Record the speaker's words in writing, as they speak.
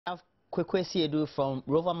Have Kwekwesi Edu from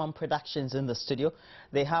Roverman Productions in the studio.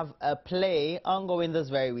 They have a play ongoing this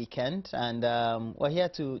very weekend, and we're here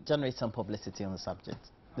to generate some publicity on the subject.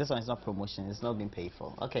 This one is not promotion, it's not being paid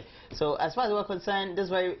for. Okay, so as far as we're concerned, this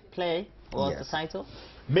very play, what's the title?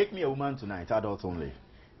 Make Me a Woman Tonight, adults only.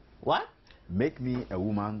 What? Make Me a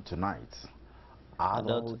Woman Tonight,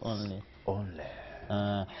 adults only.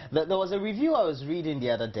 There was a review I was reading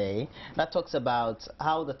the other day that talks about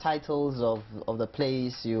how the titles of the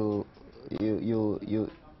plays you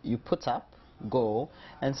put up go,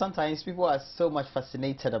 and sometimes people are so much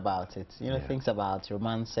fascinated about it. You know, things about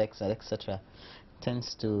romance, sex, etc.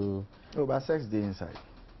 tends to. Oh, but sex day inside.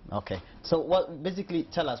 Okay, so what basically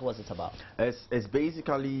tell us what's it about? It's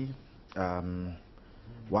basically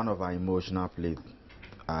one of our emotional plays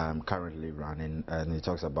currently running, and it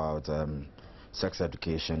talks about sex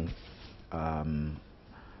education,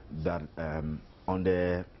 that on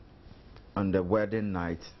the wedding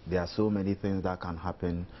night there are so many things that can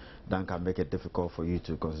happen that can make it difficult for you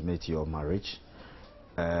to consummate your marriage,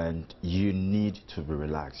 and you need to be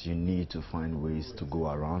relaxed. You need to find ways to go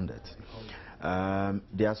around it.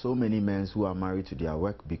 There are so many men who are married to their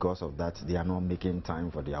work. Because of that, they are not making time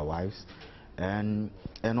for their wives, and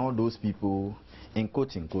all those people, in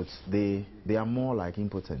quotes, they are more like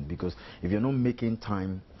impotent, because if you're not making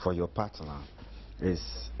time for your partner,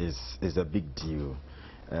 is a big deal.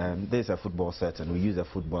 There's a football set, and we use a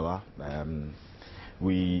footballer.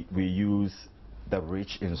 We use the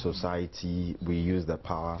rich in society. We use the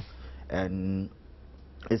power, and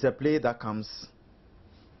it's a play that comes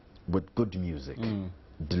with good music,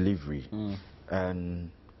 delivery,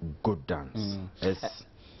 and good dance.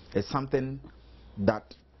 It's something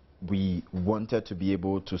that we wanted to be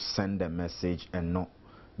able to send a message and not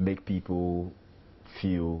make people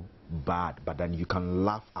feel bad, but then you can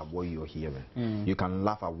laugh at what you're hearing. You can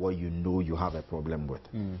laugh at what you know you have a problem with.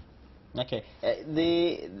 Okay,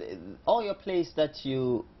 all your plays that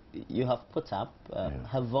you have put up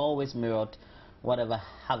have always mirrored whatever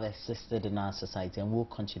have existed in our society and will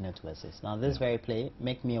continue to exist. Now this very play,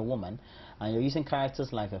 Make Me a Woman, and you're using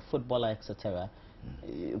characters like a footballer, etc.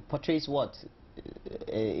 Portrays what?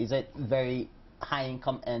 Is it very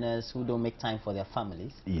high-income earners who don't make time for their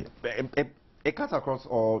families? Yeah, it cuts across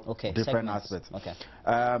all different aspects. Okay.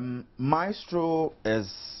 Maestro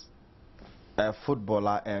is a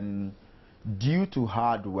footballer, and due to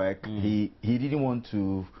hard work, he didn't want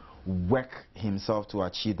to work himself to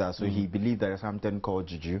achieve that, so he believed there is something called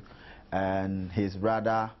juju, and his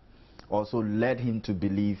brother also led him to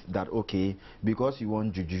believe that, okay, because you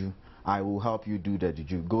want juju, I will help you do the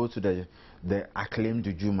juju. Go to the acclaimed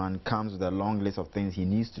juju man, comes with a long list of things he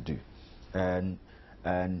needs to do, and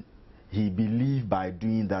he believed by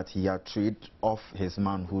doing that he had traded off his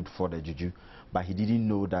manhood for the juju, but he didn't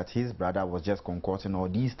know that his brother was just concocting all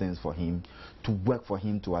these things for him to work for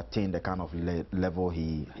him to attain the kind of level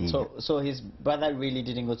he So his brother really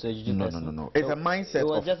didn't go to the juju? No. It's a mindset. It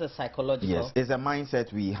was just a psychological. Yes, it's a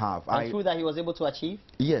mindset we have. And through that he was able to achieve?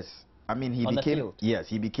 Yes. I mean, he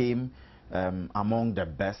became among the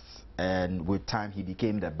best, and with time he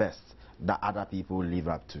became the best that other people live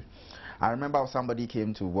up to. I remember somebody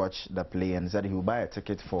came to watch the play and said he would buy a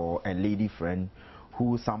ticket for a lady friend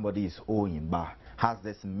who somebody is owing, but has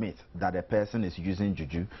this myth that the person is using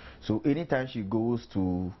juju. So anytime she goes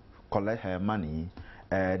to collect her money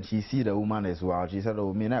and she see the woman as well, she said,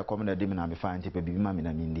 oh,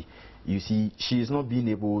 you see, she is not being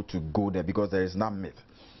able to go there because there is that myth.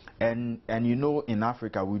 And you know, in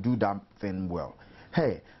Africa we do that thing well.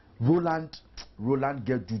 Hey, Roland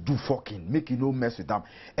get to do fucking, make you no mess with them.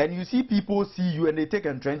 And you see people see you and they take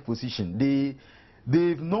a trend position.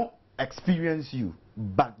 They've not experienced you,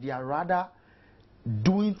 but they are rather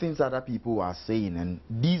doing things other people are saying, and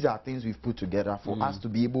these are things we've put together for us to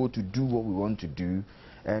be able to do what we want to do,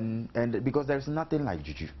 and because there's nothing like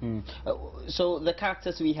juju. So the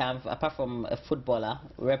characters we have, apart from a footballer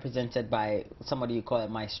represented by somebody you call a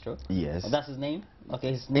maestro. Yes. Oh, that's his name?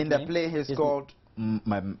 Okay. In the play he's called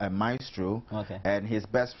a maestro, and his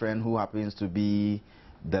best friend, who happens to be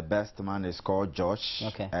the best man, is called Josh,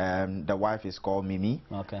 and the wife is called Mimi,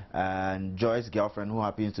 and Joy's girlfriend, who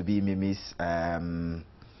happens to be Mimi's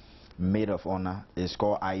maid of honor, is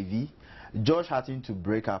called Ivy. Josh happened to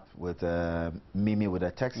break up with Mimi with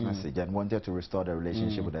a text message and wanted to restore the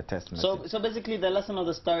relationship with a text message. So basically the lesson of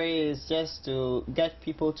the story is just to get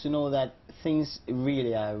people to know that things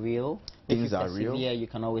really are real. Things are real. You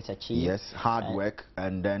can always achieve. Yes, hard work,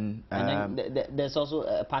 and then there's also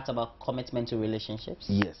a part about commitment to relationships.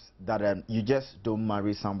 Yes, that you just don't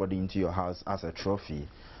marry somebody into your house as a trophy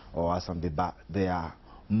or as something, but there are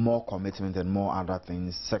more commitment and more other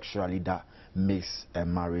things sexually that makes a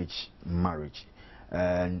marriage.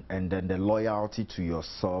 And then the loyalty to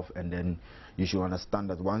yourself, and then you should understand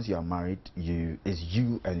that once you are married, it's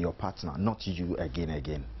you and your partner, not you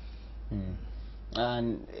again.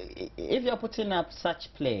 And if you're putting up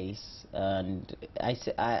such plays, and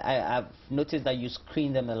I've noticed that you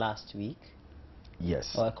screened them the last week.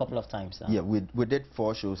 Yes. Or a couple of times now. Yeah, we did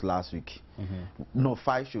 4 shows last week. No,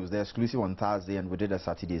 5 shows. They're exclusive on Thursday, and we did a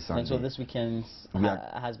Saturday, Sunday. And so this weekend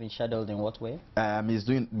has been scheduled in what way?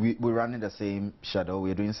 We're running the same schedule.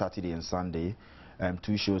 We're doing Saturday and Sunday.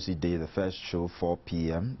 2 shows a day. The first show 4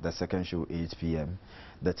 p.m. The second show 8 p.m.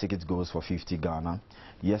 The ticket goes for 50 Ghana.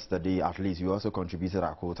 Yesterday, at least, we also contributed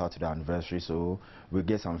our quota to the anniversary, so we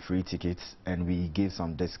get some free tickets and we gave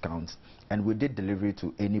some discounts. And we did delivery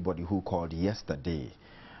to anybody who called yesterday,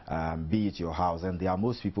 be it your house. And there are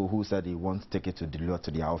most people who said they want ticket to deliver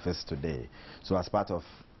to their office today. So as part of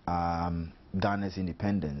Ghana's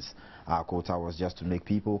independence, our quota was just to make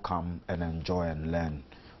people come and enjoy and learn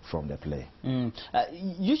from the play.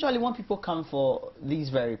 Usually when people come for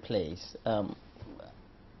these very plays,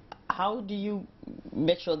 how do you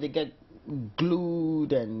make sure they get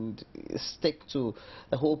glued and stick to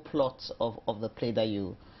the whole plot of the play that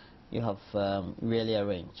you have really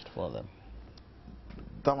arranged for them?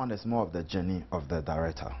 That one is more of the journey of the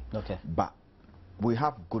director. Okay. But we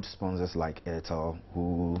have good sponsors like Airtel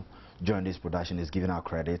who join this production, is giving out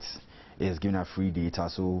credits, is giving out free data,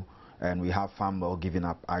 so, and we have Farmwell giving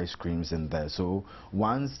up ice creams in there. So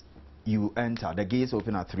once you enter, the gates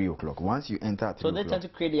open at 3 o'clock. Once you enter at 3 o'clock. So they tend to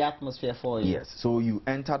create the atmosphere for you? Yes. So you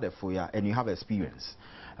enter the foyer and you have experience.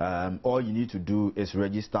 All you need to do is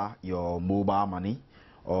register your mobile money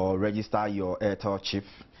or register your Airtel chip.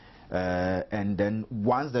 And then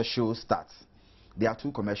once the show starts, there are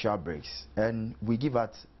 2 commercial breaks. And we give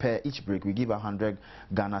at, per each break, we give 100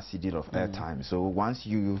 Ghana cedi of airtime. So once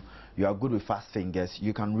you are good with fast fingers,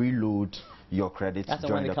 you can reload your credits. That's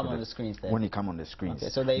when they come on the screens then? When you come on the screens. Okay,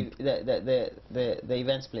 so the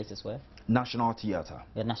events place is where? National Theatre.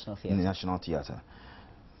 The National Theatre. In the National Theatre.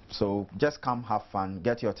 So just come, have fun,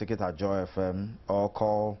 get your ticket at Joy FM or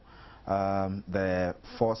call the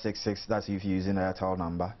 466, that's if you're using the Airtel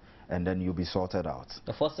number, and then you'll be sorted out.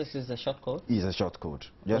 The 466 is a short code? Is a short code.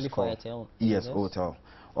 Just only call. For Airtel? Yes, Hotel.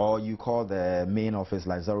 Or you call the main office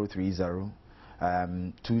like 030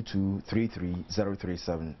 2233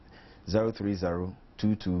 037. 030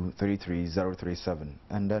 2233 037,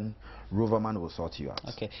 and then Roverman will sort you out.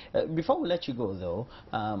 Okay. Before we let you go though,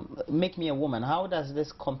 Make Me a Woman, how does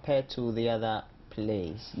this compare to the other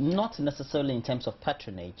plays? Not necessarily in terms of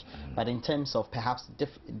patronage, but in terms of perhaps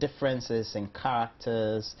differences in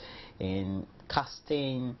characters, in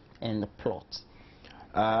casting, and the plot.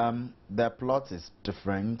 The plot is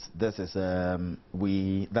different. This is the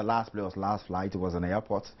last play was Last Flight. It was an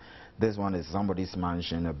airport. This one is somebody's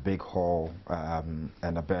mansion, a big hall, and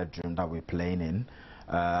a bedroom that we're playing in.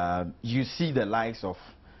 You see the likes of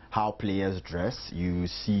how players dress. You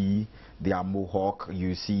see their mohawk.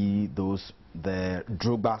 You see the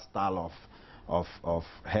Drogba style of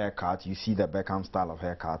haircut. You see the Beckham style of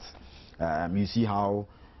haircut. You see how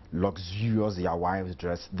luxurious their wives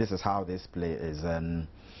dress. This is how this play is, and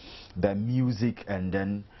the music, and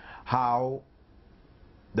then how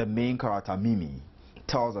the main character Mimi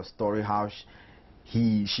tells a story how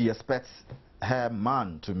she expects her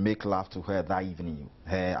man to make love to her that evening,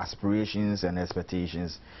 her aspirations and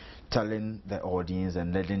expectations, telling the audience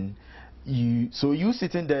and letting you, so you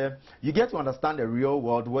sitting there, you get to understand the real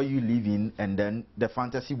world where you live in, and then the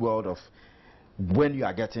fantasy world of when you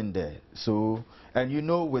are getting there. So, and you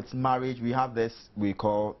know, with marriage we have this we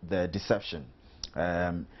call the deception.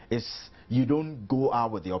 It's you don't go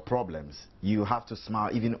out with your problems. You have to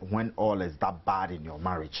smile even when all is that bad in your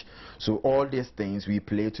marriage. So all these things we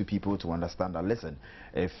play to people to understand that, listen,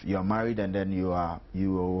 if you're married and then you own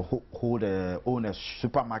a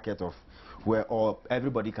supermarket of where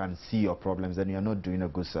everybody can see your problems, then you're not doing a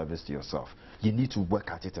good service to yourself. You need to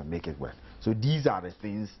work at it and make it work. So these are the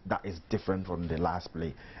things that is different from the last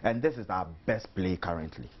play, and this is our best play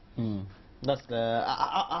currently. That's the.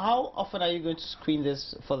 How often are you going to screen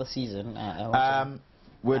this for the season?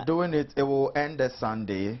 We're doing it. It will end this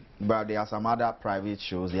Sunday, but there are some other private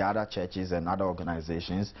shows, the other churches and other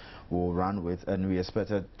organizations will run with, and we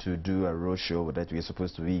expected to do a road show that we're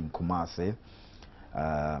supposed to be in Kumasi,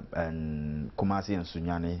 and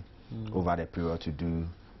Sunyani over the period to do.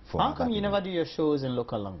 How come you never do your shows in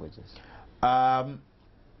local languages? The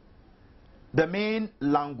main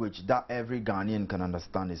language that every Ghanaian can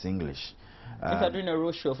understand is English. If you're doing a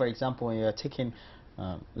road show, for example, and you're taking,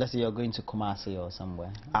 let's say you're going to Kumasi or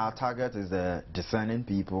somewhere. Our target is the discerning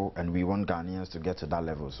people, and we want Ghanaians to get to that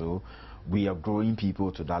level. So we are growing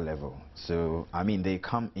people to that level. So I mean, they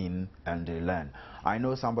come in and they learn. I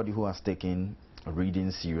know somebody who has taken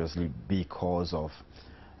reading seriously because of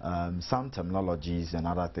some terminologies and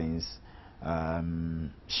other things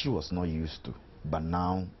she was not used to, but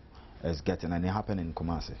now it's getting, and it happened in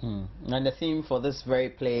Kumasi. And the theme for this very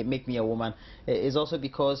play, Make Me a Woman, is also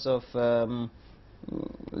because of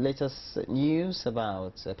latest news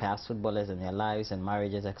about past footballers and their lives and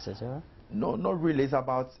marriages, etc. No, not really. It's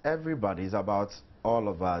about everybody. It's about all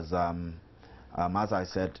of us. As I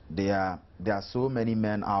said, there are so many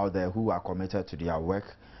men out there who are committed to their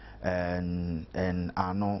work and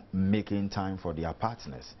are not making time for their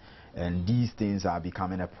partners, and these things are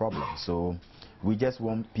becoming a problem. So we just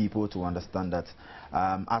want people to understand that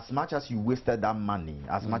as much as you wasted that money,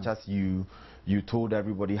 as much as you told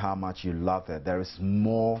everybody how much you love it, there is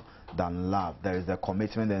more than love. There is a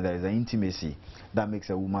commitment and there is an intimacy that makes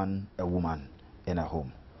a woman in a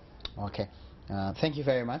home. Okay. Thank you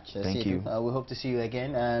very much. Thank you. We hope to see you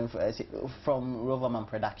again. From Roverman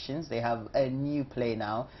Productions, they have a new play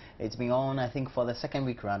now. It's been on, I think, for the second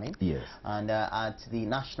week running. Yes. And at the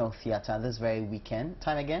National Theatre this very weekend.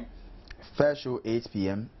 Time again? First show 8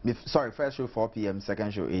 p.m. Sorry, first show 4 p.m.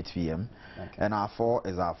 Second show 8 p.m. Okay. And our 4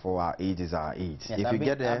 is our 4. Our 8 is our 8. Yes, if you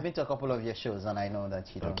get there, I've been to a couple of your shows, and I know that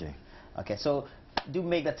you don't. Okay. Okay. So do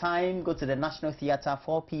make the time. Go to the National Theatre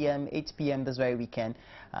 4 p.m. 8 p.m. this very weekend.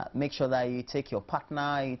 Make sure that you take your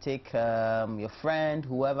partner, you take your friend,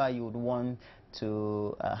 whoever you would want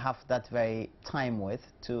to have that very time with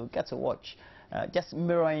to get to watch. Just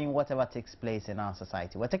mirroring whatever takes place in our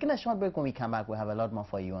society. We're taking a short break. When we come back, we'll have a lot more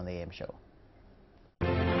for you on the AM show.